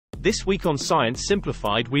This week on Science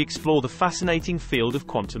Simplified, we explore the fascinating field of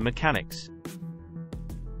quantum mechanics.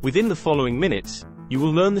 Within the following minutes, you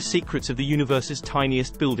will learn the secrets of the universe's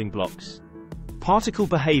tiniest building blocks. Particle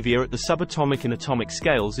behavior at the subatomic and atomic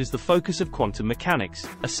scales is the focus of quantum mechanics,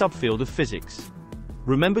 a subfield of physics.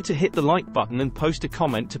 Remember to hit the like button and post a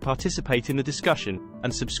comment to participate in the discussion,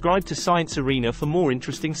 and subscribe to Science Arena for more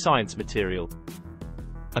interesting science material.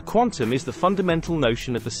 A quantum is the fundamental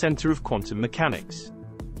notion at the center of quantum mechanics.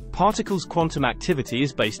 Particles' quantum activity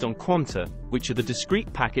is based on quanta, which are the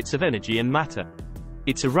discrete packets of energy and matter.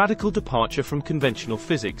 It's a radical departure from conventional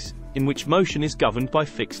physics, in which motion is governed by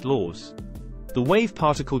fixed laws. The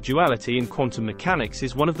wave-particle duality in quantum mechanics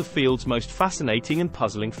is one of the field's most fascinating and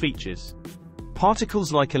puzzling features.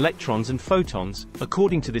 Particles like electrons and photons,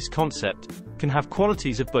 according to this concept, can have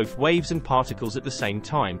qualities of both waves and particles at the same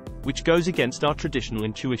time, which goes against our traditional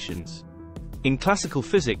intuitions. In classical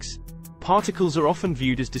physics, particles are often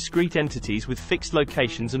viewed as discrete entities with fixed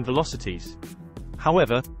locations and velocities.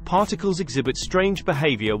 However, particles exhibit strange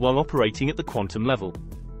behavior while operating at the quantum level.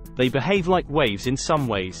 They behave like waves in some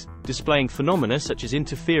ways, displaying phenomena such as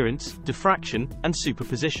interference, diffraction, and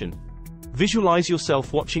superposition. Visualize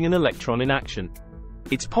yourself watching an electron in action.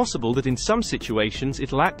 It's possible that in some situations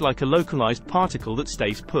it'll act like a localized particle that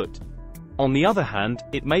stays put. On the other hand,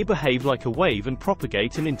 it may behave like a wave and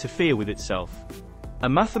propagate and interfere with itself. A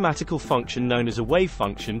mathematical function known as a wave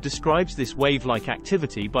function describes this wave-like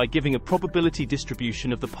activity by giving a probability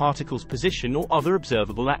distribution of the particle's position or other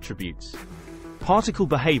observable attributes. Particle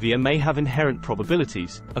behavior may have inherent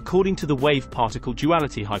probabilities, according to the wave-particle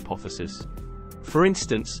duality hypothesis. For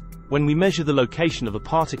instance, when we measure the location of a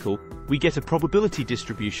particle, we get a probability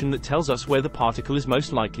distribution that tells us where the particle is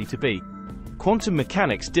most likely to be. Quantum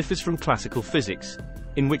mechanics differs from classical physics,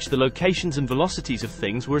 in which the locations and velocities of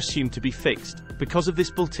things were assumed to be fixed, because of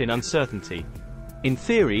this built-in uncertainty. In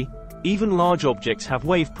theory, even large objects have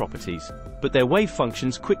wave properties, but their wave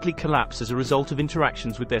functions quickly collapse as a result of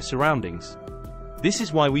interactions with their surroundings. This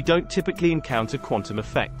is why we don't typically encounter quantum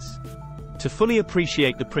effects. To fully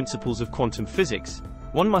appreciate the principles of quantum physics,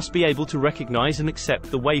 one must be able to recognize and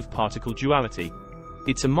accept the wave-particle duality.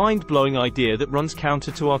 It's a mind-blowing idea that runs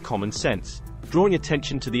counter to our common sense, drawing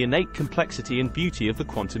attention to the innate complexity and beauty of the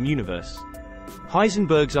quantum universe.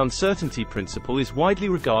 Heisenberg's uncertainty principle is widely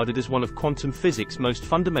regarded as one of quantum physics' most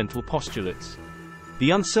fundamental postulates.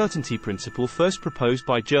 The uncertainty principle, first proposed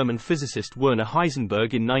by German physicist Werner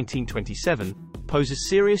Heisenberg in 1927, poses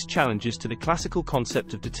serious challenges to the classical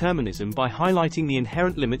concept of determinism by highlighting the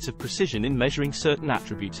inherent limits of precision in measuring certain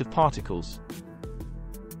attributes of particles.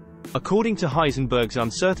 According to Heisenberg's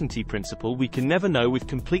uncertainty principle, we can never know with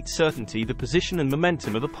complete certainty the position and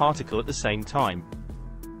momentum of a particle at the same time.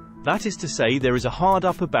 That is to say, there is a hard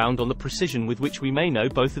upper bound on the precision with which we may know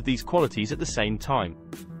both of these qualities at the same time.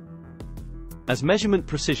 As measurement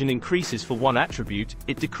precision increases for one attribute,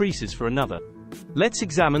 it decreases for another. Let's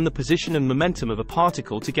examine the position and momentum of a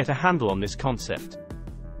particle to get a handle on this concept.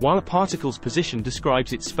 While a particle's position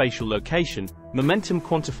describes its spatial location, momentum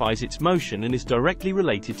quantifies its motion and is directly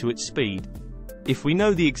related to its speed. If we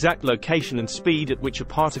know the exact location and speed at which a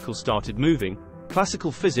particle started moving,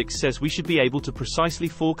 classical physics says we should be able to precisely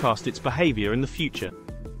forecast its behavior in the future.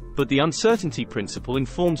 But the uncertainty principle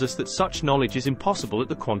informs us that such knowledge is impossible at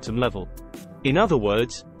the quantum level. In other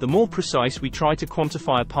words, the more precise we try to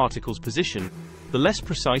quantify a particle's position, the less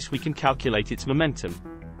precise we can calculate its momentum.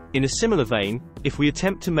 In a similar vein, if we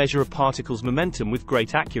attempt to measure a particle's momentum with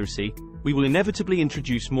great accuracy, we will inevitably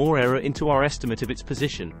introduce more error into our estimate of its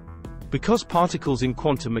position. Because particles in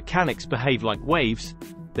quantum mechanics behave like waves,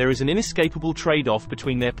 there is an inescapable trade-off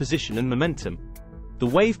between their position and momentum. The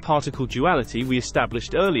wave-particle duality we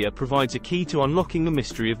established earlier provides a key to unlocking the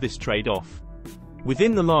mystery of this trade-off.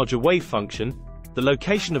 Within the larger wave function, the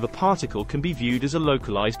location of a particle can be viewed as a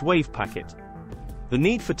localized wave packet. The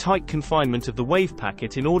need for tight confinement of the wave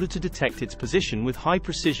packet in order to detect its position with high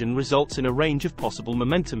precision results in a range of possible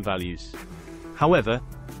momentum values. However,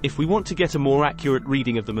 if we want to get a more accurate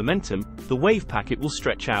reading of the momentum, the wave packet will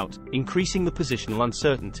stretch out, increasing the positional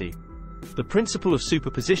uncertainty. The principle of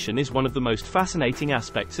superposition is one of the most fascinating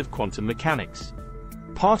aspects of quantum mechanics.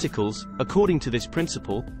 Particles, according to this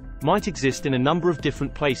principle, might exist in a number of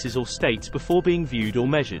different places or states before being viewed or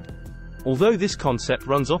measured. Although this concept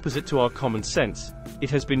runs opposite to our common sense,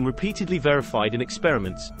 it has been repeatedly verified in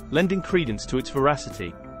experiments, lending credence to its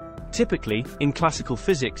veracity. Typically, in classical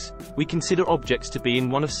physics, we consider objects to be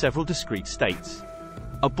in one of several discrete states.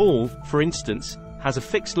 A ball, for instance, has a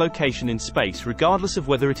fixed location in space regardless of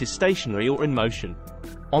whether it is stationary or in motion.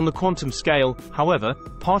 On the quantum scale, however,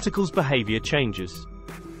 particles' behavior changes.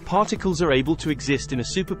 Particles are able to exist in a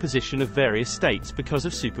superposition of various states because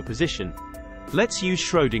of superposition. Let's use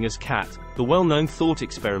Schrödinger's cat, the well-known thought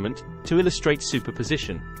experiment, to illustrate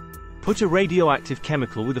superposition. Put a radioactive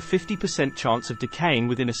chemical with a 50% chance of decaying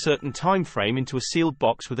within a certain time frame into a sealed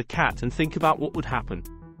box with a cat and think about what would happen.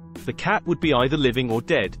 The cat would be either living or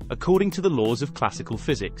dead, according to the laws of classical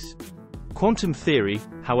physics. Quantum theory,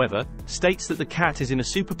 however, states that the cat is in a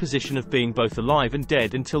superposition of being both alive and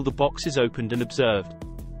dead until the box is opened and observed.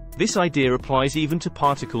 This idea applies even to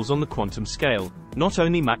particles on the quantum scale, not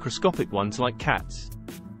only macroscopic ones like cats.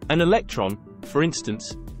 An electron, for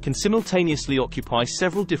instance, can simultaneously occupy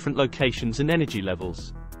several different locations and energy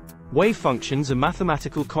levels. Wave functions are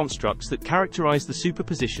mathematical constructs that characterize the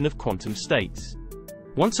superposition of quantum states.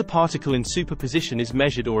 Once a particle in superposition is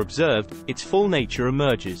measured or observed, its full nature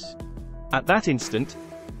emerges. At that instant,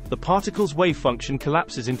 the particle's wave function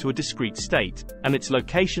collapses into a discrete state, and its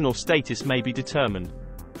location or status may be determined.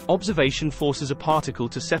 Observation forces a particle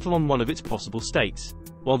to settle on one of its possible states,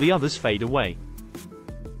 while the others fade away.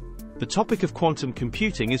 The topic of quantum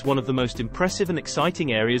computing is one of the most impressive and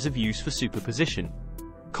exciting areas of use for superposition.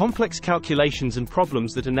 Complex calculations and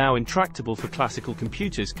problems that are now intractable for classical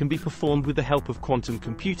computers can be performed with the help of quantum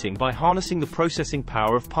computing by harnessing the processing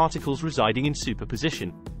power of particles residing in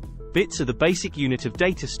superposition. Bits are the basic unit of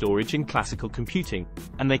data storage in classical computing,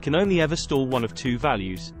 and they can only ever store one of two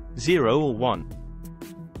values, 0 or 1.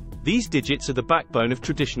 These digits are the backbone of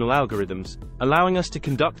traditional algorithms, allowing us to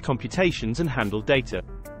conduct computations and handle data.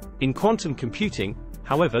 In quantum computing,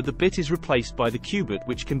 however, the bit is replaced by the qubit,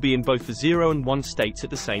 which can be in both the 0 and 1 states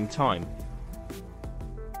at the same time.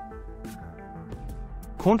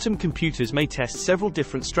 Quantum computers may test several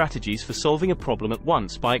different strategies for solving a problem at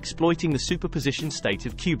once by exploiting the superposition state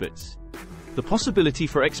of qubits. The possibility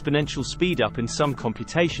for exponential speed-up in some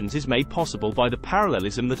computations is made possible by the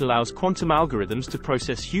parallelism that allows quantum algorithms to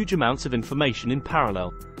process huge amounts of information in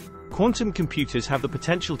parallel. Quantum computers have the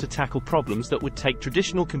potential to tackle problems that would take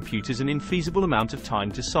traditional computers an infeasible amount of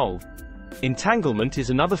time to solve. Entanglement is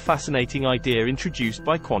another fascinating idea introduced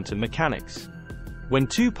by quantum mechanics. When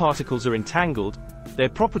two particles are entangled, their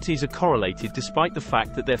properties are correlated despite the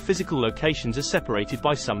fact that their physical locations are separated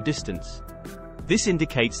by some distance. This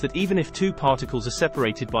indicates that even if two particles are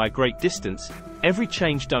separated by a great distance, every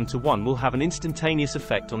change done to one will have an instantaneous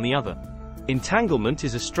effect on the other. Entanglement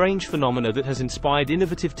is a strange phenomena that has inspired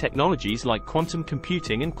innovative technologies like quantum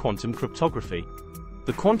computing and quantum cryptography.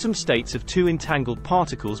 The quantum states of two entangled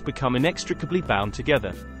particles become inextricably bound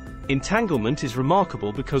together. Entanglement is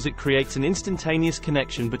remarkable because it creates an instantaneous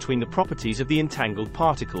connection between the properties of the entangled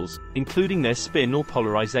particles, including their spin or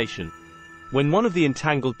polarization. When one of the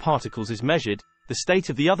entangled particles is measured, the state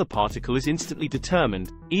of the other particle is instantly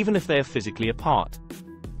determined, even if they are physically apart.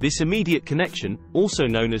 This immediate connection, also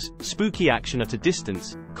known as spooky action at a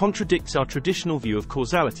distance, contradicts our traditional view of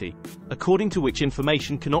causality, according to which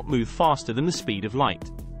information cannot move faster than the speed of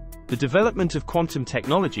light. The development of quantum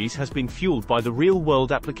technologies has been fueled by the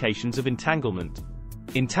real-world applications of entanglement.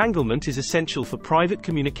 Entanglement is essential for private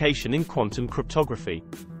communication in quantum cryptography.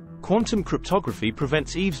 Quantum cryptography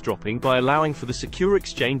prevents eavesdropping by allowing for the secure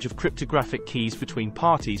exchange of cryptographic keys between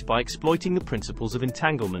parties by exploiting the principles of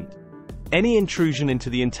entanglement. Any intrusion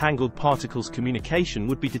into the entangled particles' communication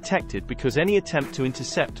would be detected because any attempt to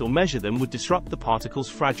intercept or measure them would disrupt the particle's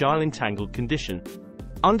fragile entangled condition.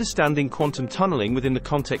 Understanding quantum tunneling within the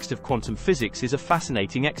context of quantum physics is a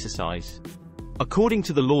fascinating exercise. According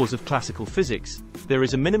to the laws of classical physics, there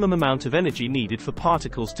is a minimum amount of energy needed for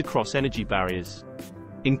particles to cross energy barriers.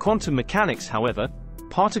 In quantum mechanics, however,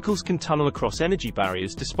 particles can tunnel across energy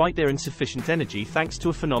barriers despite their insufficient energy thanks to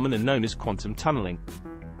a phenomenon known as quantum tunneling.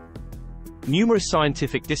 Numerous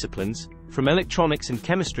scientific disciplines, from electronics and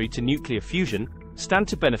chemistry to nuclear fusion, stand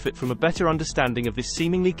to benefit from a better understanding of this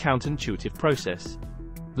seemingly counterintuitive process.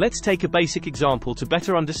 Let's take a basic example to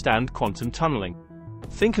better understand quantum tunneling.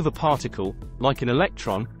 Think of a particle, like an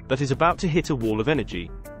electron, that is about to hit a wall of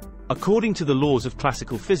energy. According to the laws of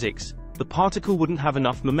classical physics, the particle wouldn't have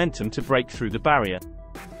enough momentum to break through the barrier.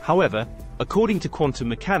 However, according to quantum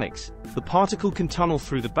mechanics, the particle can tunnel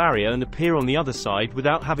through the barrier and appear on the other side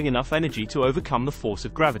without having enough energy to overcome the force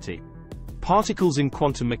of gravity. Particles in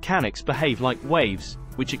quantum mechanics behave like waves,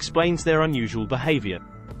 which explains their unusual behavior.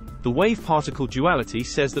 The wave-particle duality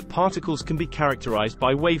says that particles can be characterized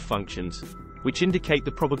by wave functions, which indicate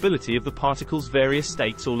the probability of the particle's various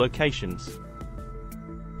states or locations.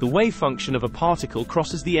 The wave function of a particle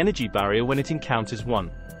crosses the energy barrier when it encounters one.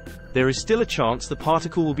 There is still a chance the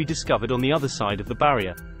particle will be discovered on the other side of the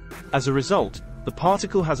barrier. As a result, the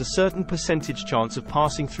particle has a certain percentage chance of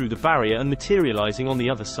passing through the barrier and materializing on the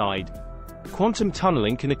other side. Quantum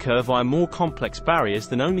tunneling can occur via more complex barriers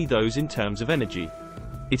than only those in terms of energy.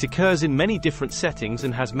 It occurs in many different settings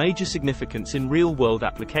and has major significance in real-world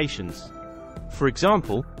applications. For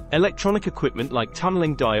example, electronic equipment like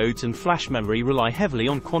tunneling diodes and flash memory rely heavily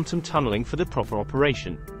on quantum tunneling for the proper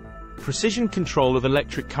operation. Precision control of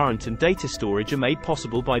electric current and data storage are made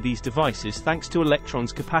possible by these devices thanks to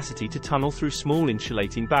electrons' capacity to tunnel through small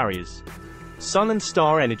insulating barriers. Sun and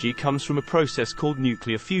star energy comes from a process called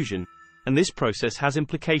nuclear fusion, and this process has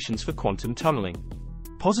implications for quantum tunneling.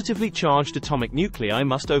 Positively charged atomic nuclei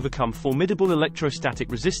must overcome formidable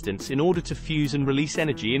electrostatic resistance in order to fuse and release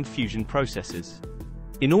energy in fusion processes.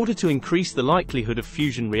 In order to increase the likelihood of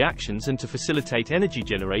fusion reactions and to facilitate energy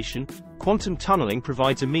generation, quantum tunneling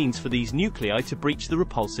provides a means for these nuclei to breach the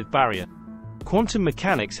repulsive barrier. Quantum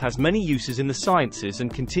mechanics has many uses in the sciences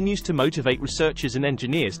and continues to motivate researchers and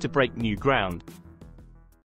engineers to break new ground.